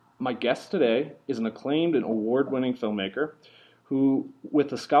My guest today is an acclaimed and award-winning filmmaker who,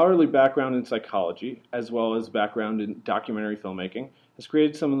 with a scholarly background in psychology, as well as background in documentary filmmaking, has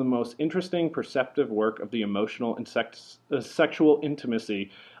created some of the most interesting, perceptive work of the emotional and sexual intimacy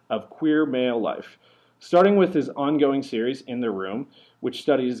of queer male life. Starting with his ongoing series, In the Room, which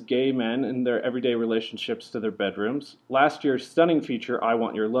studies gay men and their everyday relationships to their bedrooms, last year's stunning feature, I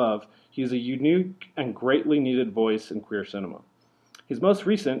Want Your Love, he is a unique and greatly needed voice in queer cinema. His most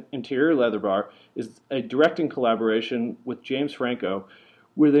recent, Interior Leather Bar, is a directing collaboration with James Franco,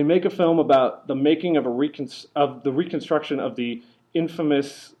 where they make a film about the making of the reconstruction of the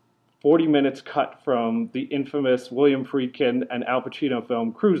infamous 40 minutes cut from the infamous William Friedkin and Al Pacino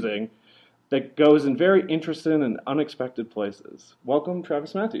film Cruising that goes in very interesting and unexpected places. Welcome,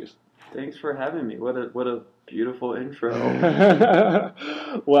 Travis Matthews. Thanks for having me. What a beautiful intro.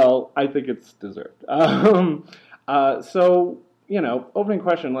 Well, I think it's deserved. Opening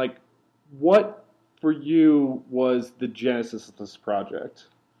question, what for you was the genesis of this project?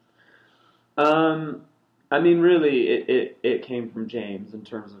 Really, it came from James in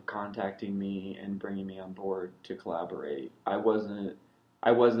terms of contacting me and bringing me on board to collaborate. I wasn't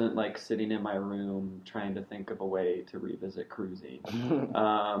like sitting in my room trying to think of a way to revisit Cruising.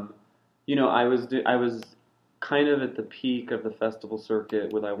 I was kind of at the peak of the festival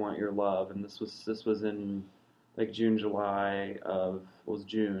circuit with I Want Your Love, and this was in like June of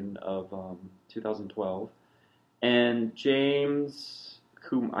 2012, and James,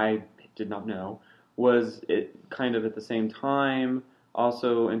 whom I did not know, was kind of at the same time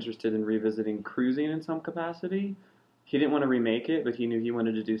also interested in revisiting Cruising in some capacity. He didn't want to remake it, but he knew he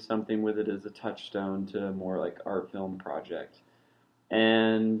wanted to do something with it as a touchstone to a more like art film project.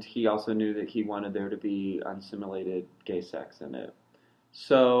 And he also knew that he wanted there to be unsimulated gay sex in it.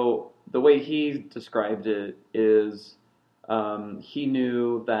 So the way he described it is he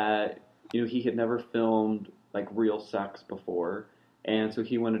knew that he had never filmed like real sex before, and so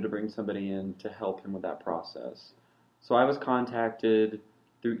he wanted to bring somebody in to help him with that process. So I was contacted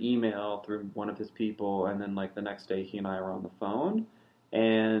through email through one of his people, and then like the next day he and I were on the phone,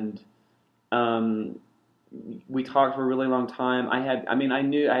 and we talked for a really long time. I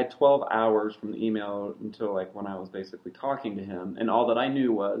knew I had 12 hours from the email until like when I was basically talking to him, and all that I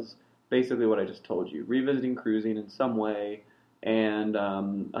knew was basically what I just told you: revisiting Cruising in some way and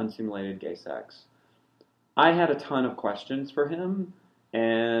unsimulated gay sex. I had a ton of questions for him,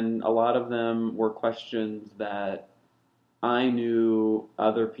 and a lot of them were questions that I knew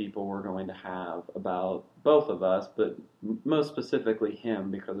other people were going to have about both of us, but most specifically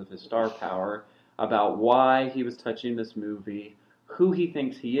him because of his star power, about why he was touching this movie, who he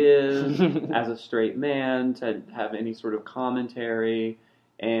thinks he is as a straight man, to have any sort of commentary.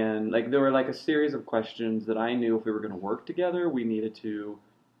 And like there were like a series of questions that I knew if we were going to work together, we needed to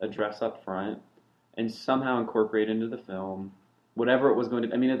address up front and somehow incorporate into the film whatever it was going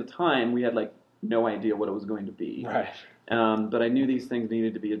to. I mean, at the time we had like no idea what it was going to be. Right. But I knew these things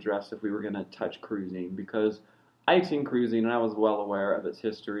needed to be addressed if we were going to touch Cruising, because I'd seen Cruising and I was well aware of its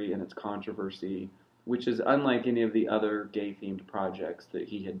history and its controversy, which is unlike any of the other gay-themed projects that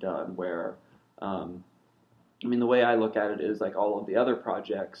he had done, where, the way I look at it is like all of the other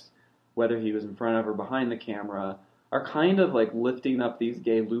projects, whether he was in front of or behind the camera, are kind of like lifting up these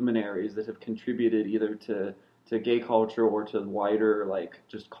gay luminaries that have contributed either to gay culture or to wider, like,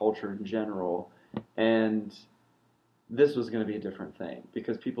 just culture in general. And this was going to be a different thing,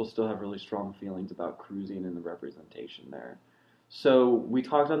 because people still have really strong feelings about Cruising and the representation there. So we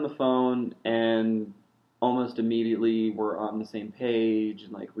talked on the phone, and almost immediately we're on the same page,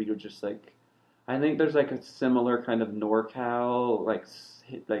 and like we were just like, I think there's like a similar kind of NorCal, like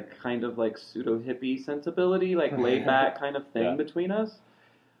kind of like pseudo hippie sensibility, like laid back kind of thing between us.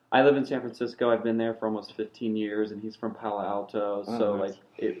 I live in San Francisco. I've been there for almost 15 years, and he's from Palo Alto. So nice.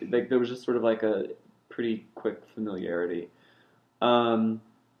 There was just sort of like a pretty quick familiarity.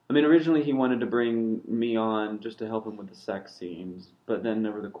 Originally he wanted to bring me on just to help him with the sex scenes, but then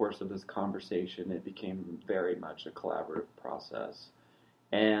over the course of this conversation, it became very much a collaborative process.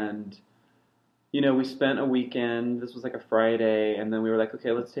 And, we spent a weekend. This was like a Friday, and then we were like,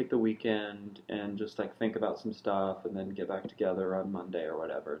 okay, let's take the weekend and just like think about some stuff, and then get back together on Monday or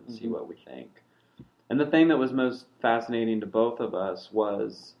whatever and see what we think. And the thing that was most fascinating to both of us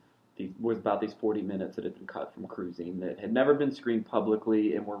was about these 40 minutes that had been cut from Cruising that had never been screened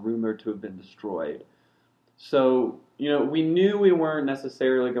publicly and were rumored to have been destroyed. So, we knew we weren't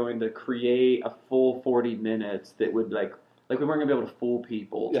necessarily going to create a full 40 minutes that would like we weren't going to be able to fool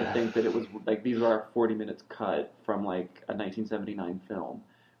people to think that it was like these were our 40 minutes cut from like a 1979 film.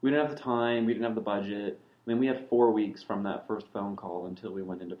 We didn't have the time, we didn't have the budget, I mean, we had 4 weeks from that first phone call until we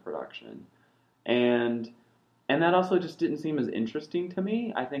went into production. And and that also just didn't seem as interesting to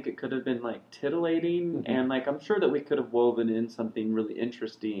me. I think it could have been like titillating, and like I'm sure that we could have woven in something really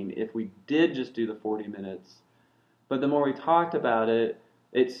interesting if we did just do the 40 minutes. But the more we talked about it,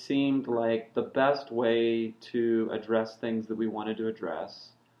 it seemed like the best way to address things that we wanted to address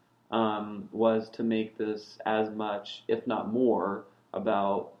was to make this as much, if not more,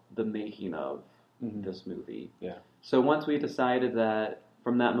 about the making of this movie. Yeah. So once we decided that,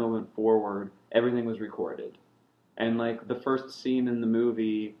 from that moment forward, everything was recorded. And like the first scene in the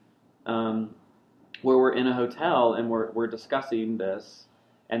movie, where we're in a hotel and we're discussing this,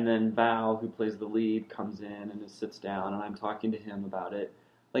 and then Val, who plays the lead, comes in and sits down, and I'm talking to him about it.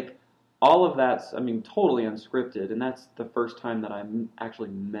 Like, all of that's, I mean, totally unscripted, and that's the first time that I actually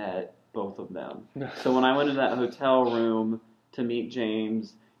met both of them. So when I went into that hotel room to meet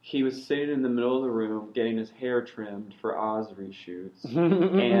James, he was sitting in the middle of the room getting his hair trimmed for Oz reshoots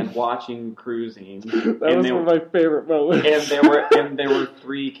and watching Cruising. That was one of my favorite moments. And there were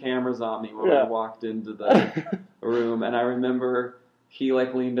 3 cameras on me when I walked into the room, and I remember he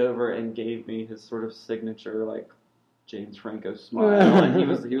like leaned over and gave me his sort of signature like James Franco smile, and he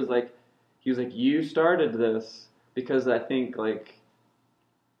was like, you started this, because I think like,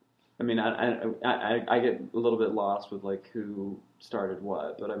 I mean, I get a little bit lost with like who started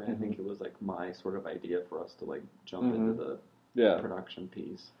what, but I mean, I think it was like my sort of idea for us to like jump into the production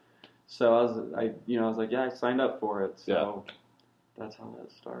piece. So I was like, yeah, I signed up for it. So that's how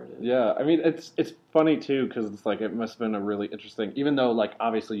that started. Yeah, I mean, it's funny too, because it's like it must have been a really interesting, even though like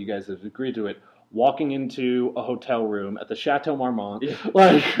obviously you guys have agreed to it. Walking into a hotel room at the Chateau Marmont,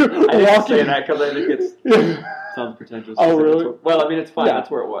 like I didn't say that because I think it sounds pretentious. Oh, really? Well, I mean, it's fine. Yeah.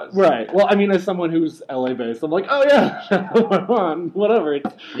 That's where it was. Right. Well, I mean, as someone who's LA based, I'm like, oh yeah, Chateau Marmont, whatever. It's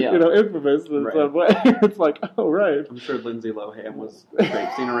infamous. It's like, oh right. I'm sure Lindsay Lohan was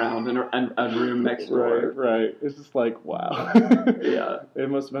traipsing around in a room next door. Right. It's just like, wow. Yeah. It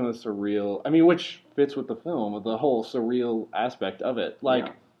must have been a surreal. I mean, which fits with the film, with the whole surreal aspect of it, like.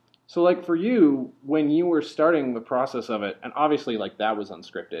 Yeah. So, like, for you, when you were starting the process of it, and obviously, like, that was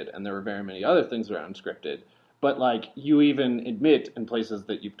unscripted, and there were very many other things that are unscripted, but, like, you even admit in places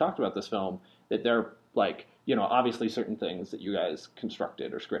that you've talked about this film that there are, like, obviously certain things that you guys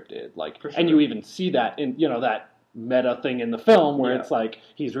constructed or scripted, like, sure. And you even see that in, that meta thing in the film where it's like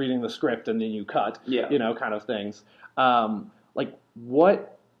he's reading the script and then you cut, kind of things. Like,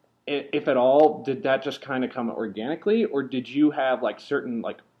 what, if at all, did that just kind of come organically, or did you have, like, certain,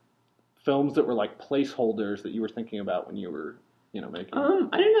 like, films that were like placeholders that you were thinking about when you were, making?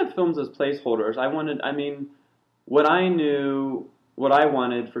 I didn't have films as placeholders. What I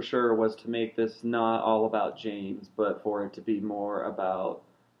wanted for sure was to make this not all about James, but for it to be more about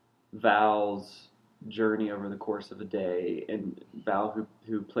Val's journey over the course of a day, and Val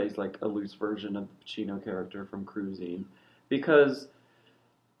who plays like a loose version of the Pacino character from Cruising, because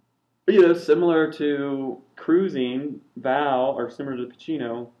similar to Cruising, similar to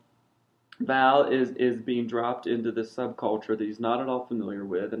Pacino, Val is being dropped into this subculture that he's not at all familiar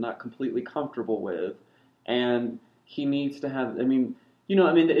with and not completely comfortable with, and he needs to have.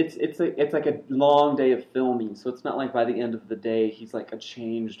 It's like a long day of filming, so it's not like by the end of the day he's like a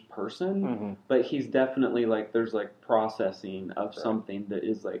changed person, but he's definitely like there's like processing of something that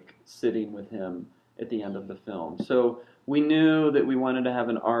is like sitting with him at the end of the film. So we knew that we wanted to have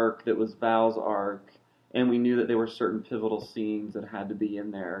an arc that was Val's arc. And we knew that there were certain pivotal scenes that had to be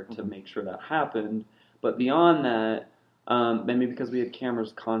in there to make sure that happened. But beyond that, maybe because we had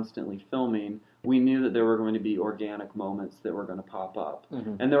cameras constantly filming, we knew that there were going to be organic moments that were going to pop up.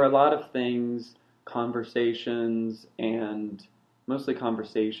 And there were a lot of things, conversations, and mostly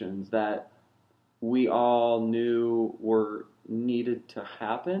conversations that we all knew were needed to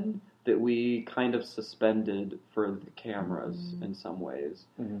happen that we kind of suspended for the cameras in some ways.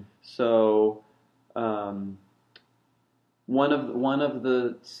 So... one of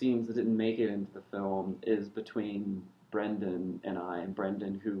the scenes that didn't make it into the film is between Brendan and I, and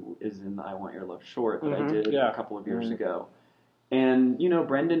Brendan, who is in the I Want Your Love short that I did a couple of years ago. And,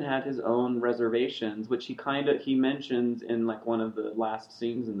 Brendan had his own reservations, which he mentions in like one of the last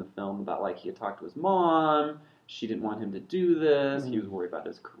scenes in the film about like he had talked to his mom, she didn't want him to do this, he was worried about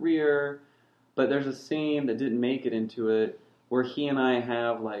his career. But there's a scene that didn't make it into it where he and I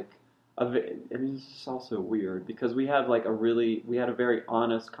have like it's just also weird because we had a very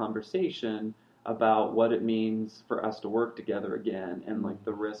honest conversation about what it means for us to work together again and like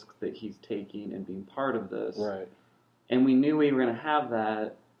the risks that he's taking and being part of this. Right. And we knew we were going to have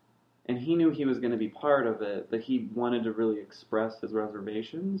that, and he knew he was going to be part of it, but he wanted to really express his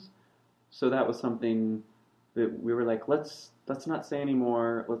reservations. So that was something that we were like, let's not say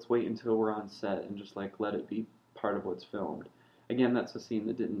anymore. Let's wait until we're on set and just like let it be part of what's filmed. Again, that's a scene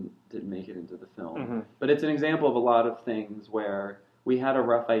that didn't make it into the film, Mm-hmm. but it's an example of a lot of things where we had a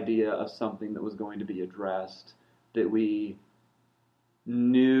rough idea of something that was going to be addressed that we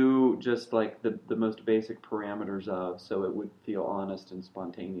knew just like the most basic parameters of, so it would feel honest and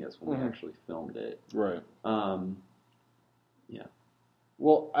spontaneous when we actually filmed it. Right. Yeah.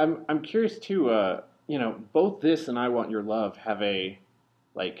 Well, I'm curious too. You know, both this and I Want Your Love have a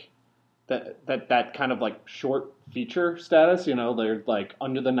like that kind of like short feature status. You know, they're like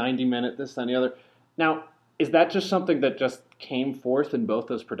under the 90-minute, this and the other. Now, is that just something that just came forth in both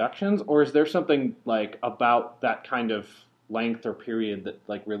those productions, or is there something like about that kind of length or period that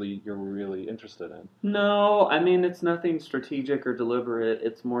like really you're really interested in? No, I mean it's nothing strategic or deliberate.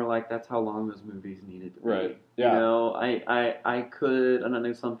 It's more like that's how long those movies needed to be. Right. Yeah. You know, I could, and I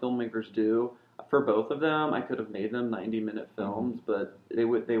know some filmmakers do. For both of them, I could have made them 90-minute films, but they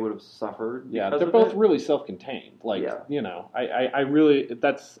would have suffered. Yeah, because they're of both it. really self-contained. Like, Yeah. you know, I really,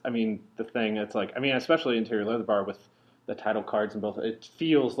 that's, I mean, the thing, it's like, I mean, especially Interior Leather Bar with the title cards and both, it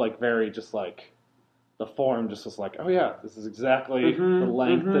feels like very just like, the form just is like, oh yeah, this is exactly the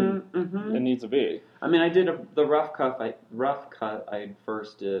length it needs to be. I mean, I did the rough cut I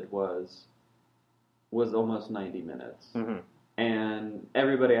first did was almost 90 minutes. Mm-hmm. And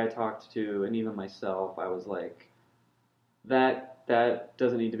everybody I talked to, and even myself, I was like, that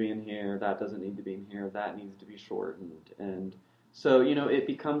doesn't need to be in here, that doesn't need to be in here, that needs to be shortened. And so, you know, it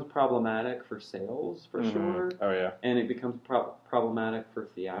becomes problematic for sales, for sure. Oh, yeah. And it becomes problematic for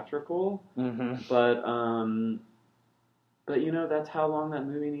theatrical. Mm-hmm. But, you know, that's how long that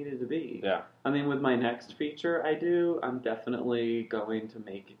movie needed to be. Yeah. I mean, with my next feature I'm definitely going to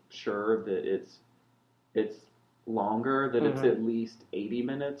make sure that it's longer, that it's at least 80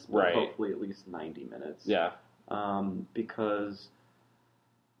 minutes, but Right. hopefully at least 90 minutes. Yeah. Because,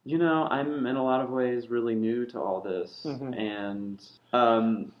 you know, I'm in a lot of ways really new to all this, and,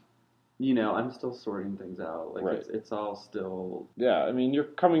 you know, I'm still sorting things out. Like, Right. it's all still... Yeah, I mean, you're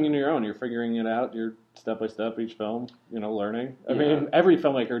coming into your own. You're figuring it out. You're step by step, each film, you know, learning. I mean, every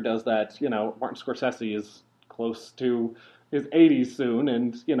filmmaker does that. You know, Martin Scorsese is close to his 80s soon,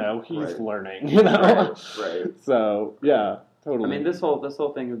 and, you know, he's learning, you know? Right. So, yeah, totally. I mean, this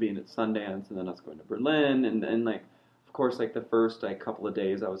whole thing would be at Sundance, and then us going to Berlin, and like, of course, like the first like couple of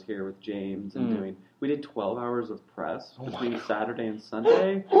days I was here with James and we did 12 hours of press between Saturday and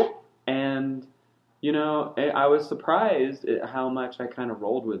Sunday, and you know, I was surprised at how much I kind of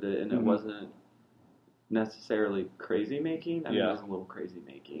rolled with it, and it wasn't necessarily crazy making. I mean, it was a little crazy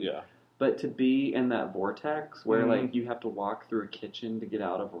making. Yeah. But to be in that vortex where like you have to walk through a kitchen to get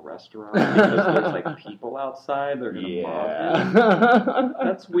out of a restaurant because there's like people outside, they're gonna mob you.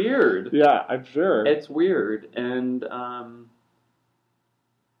 That's weird. Yeah, I'm sure. It's weird, and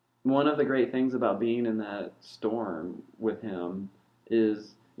one of the great things about being in that storm with him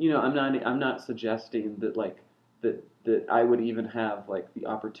is, you know, I'm not suggesting that like that I would even have like the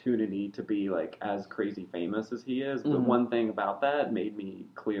opportunity to be like as crazy famous as he is. But one thing about that made it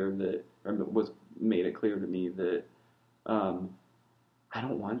clear to me that I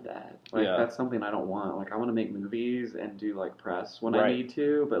don't want that. Like that's something I don't want. Like I want to make movies and do like press when I need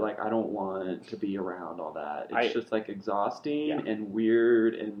to, but like I don't want to be around all that. It's just like exhausting and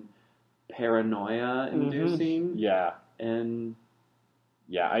weird and paranoia inducing. Yeah. And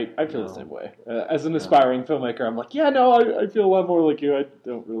yeah, I feel the same way. As an aspiring filmmaker, I'm like, yeah, no, I feel a lot more like you. I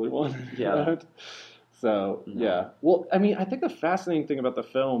don't really want to do that. So, yeah. Well, I mean, I think the fascinating thing about the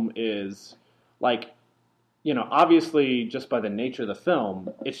film is, like, you know, obviously, just by the nature of the film,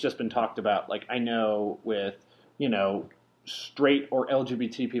 it's just been talked about. Like, I know with, you know, straight or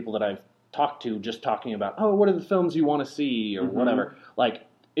LGBT people that I've talked to, just talking about, oh, what are the films you want to see or whatever. Like,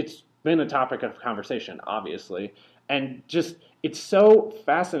 it's been a topic of conversation, obviously. And just, it's so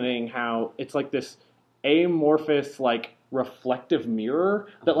fascinating how it's like this amorphous, like, reflective mirror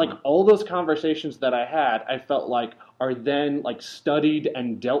that, like, all those conversations that I had, I felt like are then, like, studied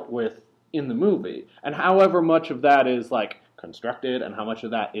and dealt with in the movie. And however much of that is, like, constructed and how much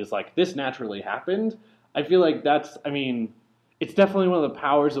of that is, like, this naturally happened, I feel like that's, I mean, it's definitely one of the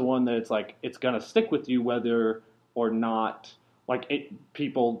powers of one that it's, like, it's going to stick with you whether or not, like,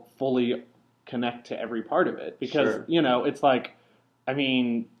 people fully connect to every part of it. Because, you know, it's like, I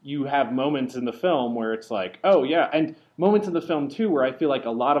mean, you have moments in the film where it's like, oh, yeah, and moments in the film, too, where I feel like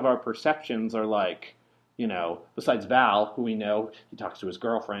a lot of our perceptions are like, you know, besides Val, who we know, he talks to his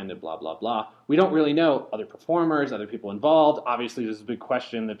girlfriend and blah, blah, blah. We don't really know other performers, other people involved. Obviously, there's a big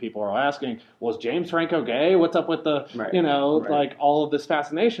question that people are asking, was James Franco gay? What's up with the, you know, like, all of this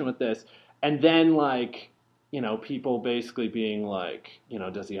fascination with this? And then, like, people basically being like,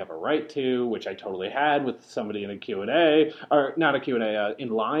 does he have a right to, which I totally had with somebody in a Q&A, or not a Q&A, in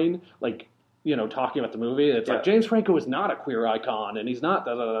line, like, talking about the movie. It's like, James Franco is not a queer icon, and he's not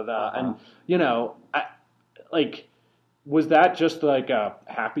da-da-da-da. And, was that just like a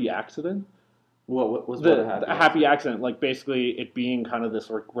happy accident? What was a happy accident? Like basically it being kind of this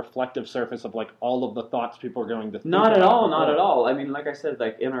reflective surface of like all of the thoughts people are going to think. Not at all. I mean, like I said,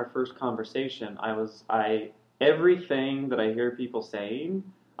 like in our first conversation, everything that I hear people saying,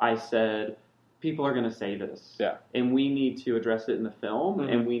 I said, people are going to say this. Yeah. And we need to address it in the film,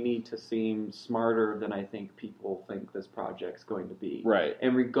 and we need to seem smarter than I think people think this project's going to be. Right.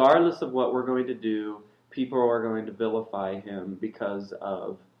 And regardless of what we're going to do, people are going to vilify him because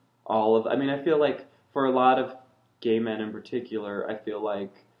of I feel like for a lot of gay men in particular, I feel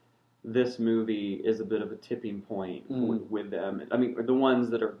like this movie is a bit of a tipping point with them. I mean, the ones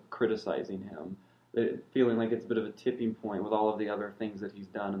that are criticizing him, feeling like it's a bit of a tipping point with all of the other things that he's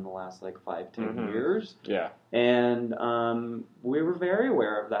done in the last 5-10 years. Yeah. And we were very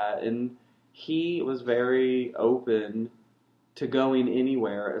aware of that, and he was very open to going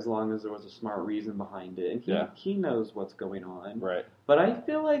anywhere as long as there was a smart reason behind it. And he knows what's going on. Right. But I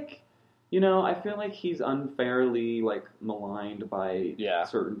feel like, he's unfairly maligned by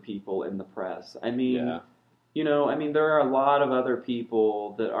certain people in the press. I mean, there are a lot of other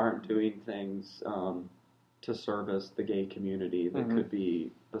people that aren't doing things to service the gay community that could be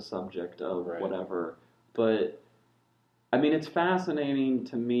the subject of whatever. But I mean, it's fascinating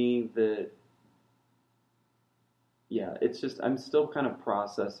to me that it's just I'm still kind of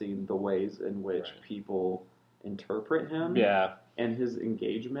processing the ways in which people interpret him and his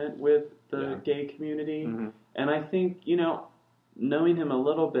engagement with the gay community. And I think, knowing him a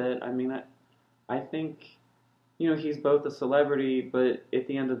little bit, I mean, I think, he's both a celebrity, but at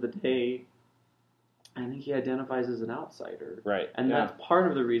the end of the day, I think he identifies as an outsider. Right. And that's part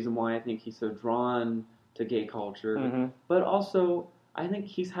of the reason why I think he's so drawn to gay culture. But also, I think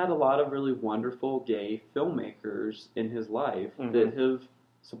he's had a lot of really wonderful gay filmmakers in his life that have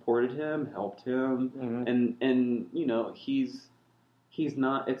supported him, helped him, and he's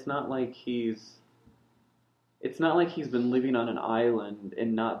not. It's not like he's been living on an island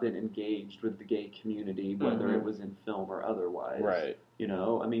and not been engaged with the gay community, whether it was in film or otherwise. Right.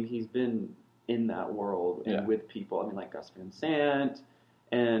 I mean, he's been in that world and with people. I mean, like Gus Van Sant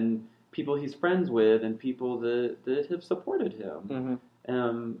and people he's friends with and people that have supported him.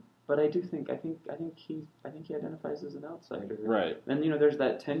 But I do think he identifies as an outsider. Right. And there's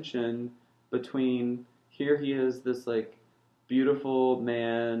that tension between here he is this beautiful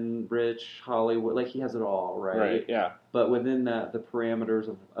man, rich, Hollywood, he has it all, right? Right, yeah. But within that, the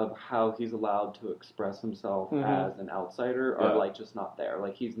parameters of how he's allowed to express himself as an outsider are just not there.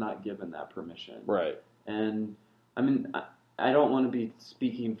 He's not given that permission. Right. And I mean, I don't want to be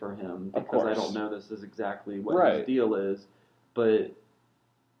speaking for him because I don't know this is exactly what his deal is, but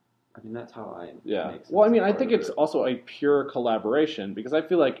I mean, that's how I make sense. Well, I mean, I think it's also a pure collaboration because I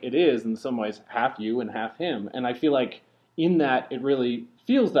feel like it is in some ways half you and half him, and I feel like in that it really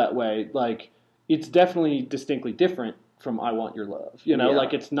feels that way. It's definitely distinctly different from I Want Your Love.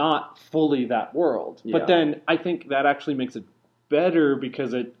 It's not fully that world. Yeah. But then I think that actually makes it better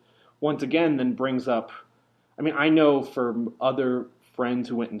because it once again then brings up. I mean, I know from other friends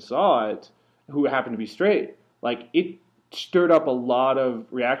who went and saw it who happen to be straight, it stirred up a lot of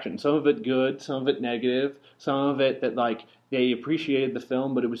reaction. Some of it good, some of it negative, some of it that they appreciated the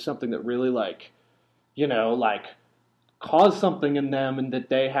film, but it was something that really caused something in them and that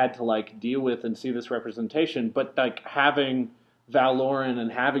they had to deal with and see this representation. But having Val Lauren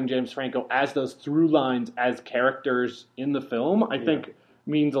and having James Franco as those through lines as characters in the film, I think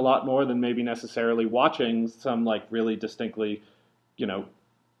means a lot more than maybe necessarily watching some really distinctly,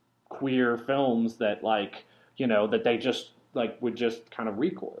 queer films that that they just would just kind of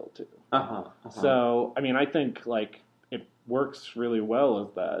recoil to. So I mean, I think it works really well as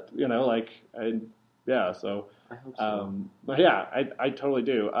that. So I hope so. But yeah, I totally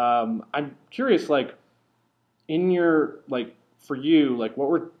do. I'm curious, in your for you, what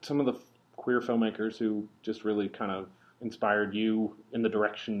were some of the queer filmmakers who just really kind of inspired you in the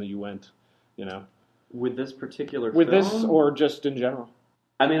direction that you went? With this particular with film? This or just in general.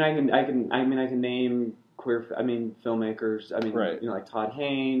 I mean, I can name queer. I mean, filmmakers. I mean, like Todd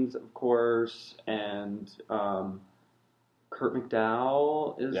Haynes, of course, and Kurt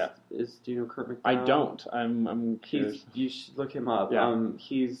McDowell is. Do you know Kurt McDowell? I don't. I'm curious. You should look him up. Yeah.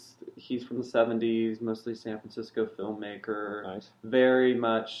 He's from the 70s, mostly San Francisco filmmaker. Nice. Very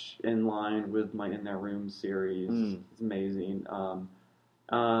much in line with my In Their Room series. Mm. It's amazing.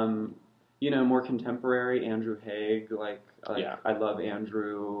 more contemporary Andrew Haigh. Like Yeah. I love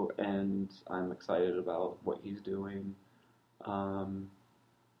Andrew, and I'm excited about what he's doing. Um,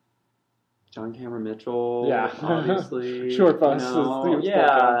 John Cameron Mitchell, Yeah. obviously. Short Bus is the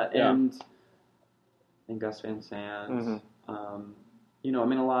Yeah, yeah. and Gus Van Sant. Mhm. I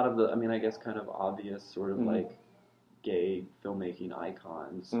mean, a lot of I guess kind of obvious sort of Mhm. like gay filmmaking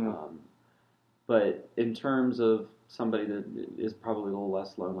icons. Mhm. But in terms of somebody that is probably a little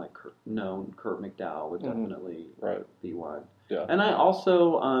less known, Kurt McDowell would Mhm. definitely Right. be one. Yeah. And I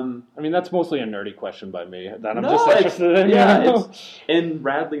also, I mean, that's mostly a nerdy question by me that I'm No, just interested in. yeah, you know? and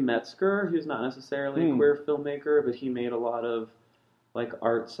Bradley Metzger, who's not necessarily a Hmm. queer filmmaker, but he made a lot of like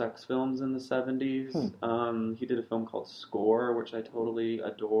art sex films in the 70s. He did a film called Score, which I totally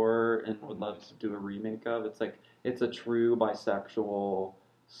adore and would love to do a remake of. It's a true bisexual,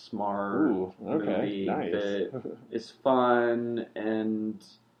 smart Ooh, okay, movie nice. that is fun, and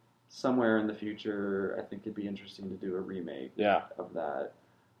somewhere in the future, I think it'd be interesting to do a remake Yeah. of that.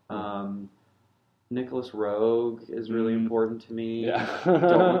 Nicholas Rogue is really important to me. Yeah.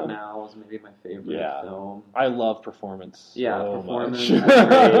 Don't Look Now is maybe my favorite Yeah. film. I love Performance. Yeah, so Performance much. is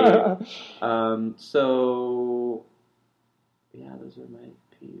great. So, yeah, those are my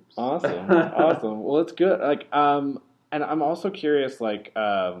peeps. Awesome. Well, it's good. And I'm also curious,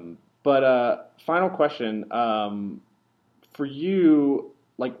 final question, for you,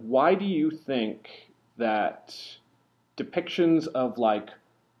 like, why do you think that depictions of like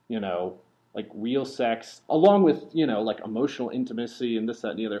real sex, along with, like emotional intimacy and this,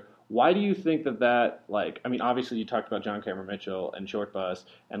 that, and the other, why do you think that, like, I mean, obviously you talked about John Cameron Mitchell and Short Bus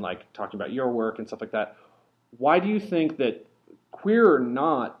and, like, talking about your work and stuff like that. Why do you think that, queer or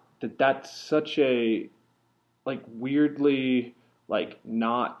not, that's such a, like, weirdly, like,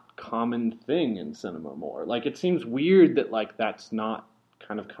 not common thing in cinema more? Like, it seems weird that, like, that's not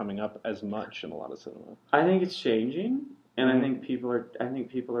kind of coming up as much in a lot of cinema. I think it's changing, and Mhm. I think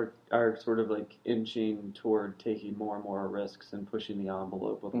people are sort of like inching toward taking more and more risks and pushing the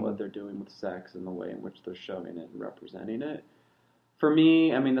envelope with what they're doing with sex and the way in which they're showing it and representing it. For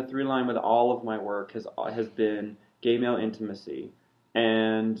me, I mean, the through line with all of my work has been gay male intimacy,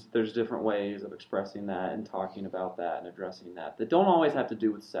 and there's different ways of expressing that and talking about that and addressing that don't always have to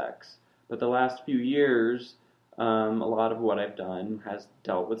do with sex. But the last few years, a lot of what I've done has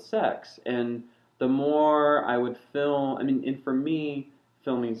dealt with sex, and the more I would film, I mean, and for me,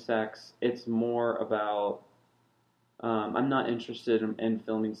 filming sex, it's more about I'm not interested in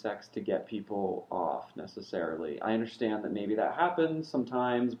filming sex to get people off necessarily. I understand that maybe that happens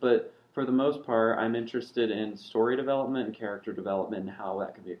sometimes, but for the most part, I'm interested in story development and character development and how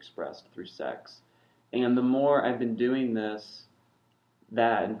that can be expressed through sex. And the more I've been doing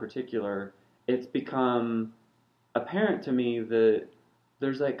that in particular, it's become apparent to me that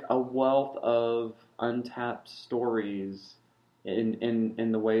there's like a wealth of untapped stories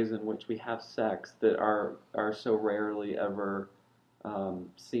in the ways in which we have sex that are so rarely ever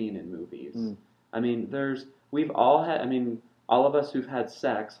seen in movies. I mean, we've all had. I mean, all of us who've had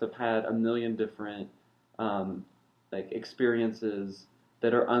sex have had a million different like experiences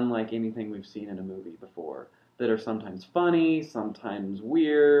that are unlike anything we've seen in a movie before. That are sometimes funny, sometimes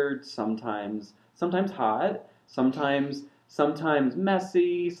weird, sometimes hot, sometimes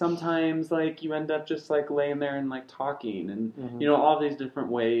messy, sometimes like you end up just like laying there and like talking, and all these different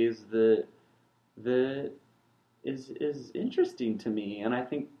ways that is interesting to me. And I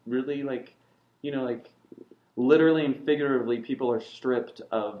think really like like literally and figuratively people are stripped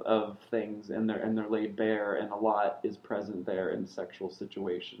of things, and they're laid bare, and a lot is present there in sexual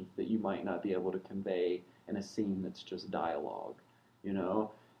situations that you might not be able to convey in a scene that's just dialogue,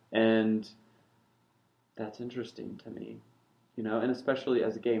 and that's interesting to me, and especially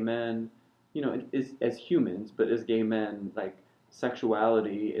as gay men, as humans, but as gay men, like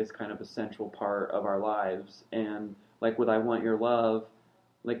sexuality is kind of a central part of our lives, and like with I Want Your Love,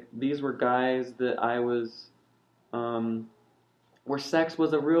 like these were guys that I was where sex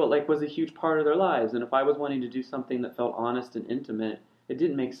was was a huge part of their lives, and if I was wanting to do something that felt honest and intimate, it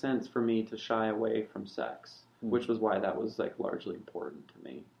didn't make sense for me to shy away from sex, which was why that was like largely important to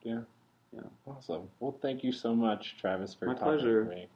me. Yeah. Yeah. Awesome. Well, thank you so much, Travis, for My talking pleasure. with me.